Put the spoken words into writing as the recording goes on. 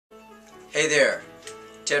Hey there,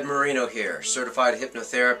 Ted Moreno here, certified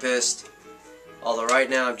hypnotherapist. Although right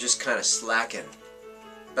now I'm just kind of slacking.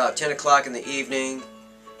 About 10 o'clock in the evening,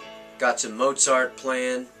 got some Mozart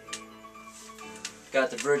playing, got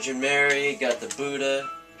the Virgin Mary, got the Buddha,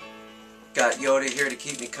 got Yoda here to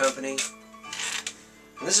keep me company.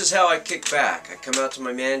 And this is how I kick back. I come out to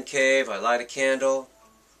my man cave, I light a candle,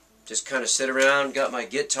 just kind of sit around, got my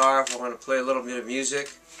guitar if I want to play a little bit of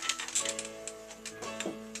music.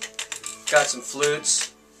 Got some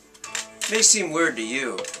flutes. May seem weird to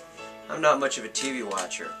you. I'm not much of a TV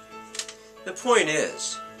watcher. The point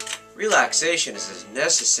is, relaxation is as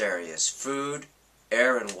necessary as food,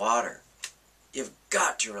 air, and water. You've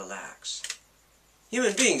got to relax.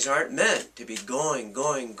 Human beings aren't meant to be going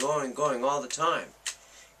all the time.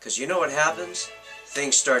 Because you know what happens?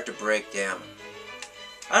 Things start to break down.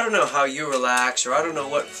 I don't know how you relax, or I don't know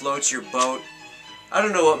what floats your boat. I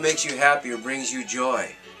don't know what makes you happy or brings you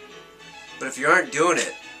joy. But if you aren't doing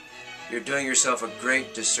it, you're doing yourself a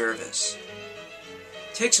great disservice.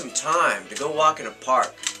 Take some time to go walk in a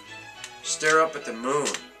park. Stare up at the moon.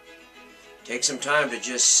 Take some time to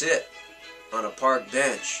just sit on a park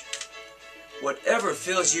bench. Whatever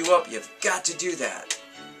fills you up, you've got to do that.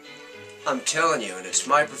 I'm telling you, and it's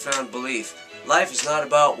my profound belief, life is not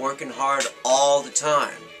about working hard all the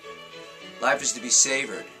time. Life is to be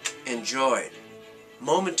savored, enjoyed,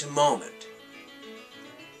 moment to moment.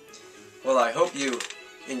 Well, I hope you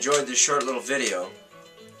enjoyed this short little video.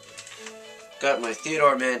 Got my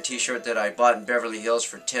Theodore Man t-shirt that I bought in Beverly Hills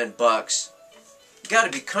for 10 bucks. You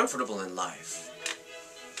gotta be comfortable in life.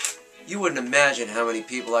 You wouldn't imagine how many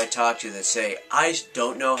people I talk to that say, I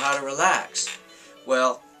don't know how to relax.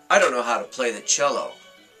 Well, I don't know how to play the cello,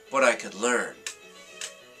 but I could learn.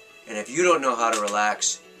 And if you don't know how to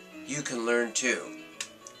relax, you can learn too.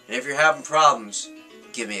 And if you're having problems,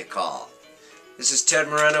 give me a call. This is Ted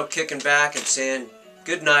Moreno kicking back and saying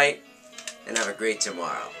good night and have a great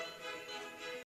tomorrow.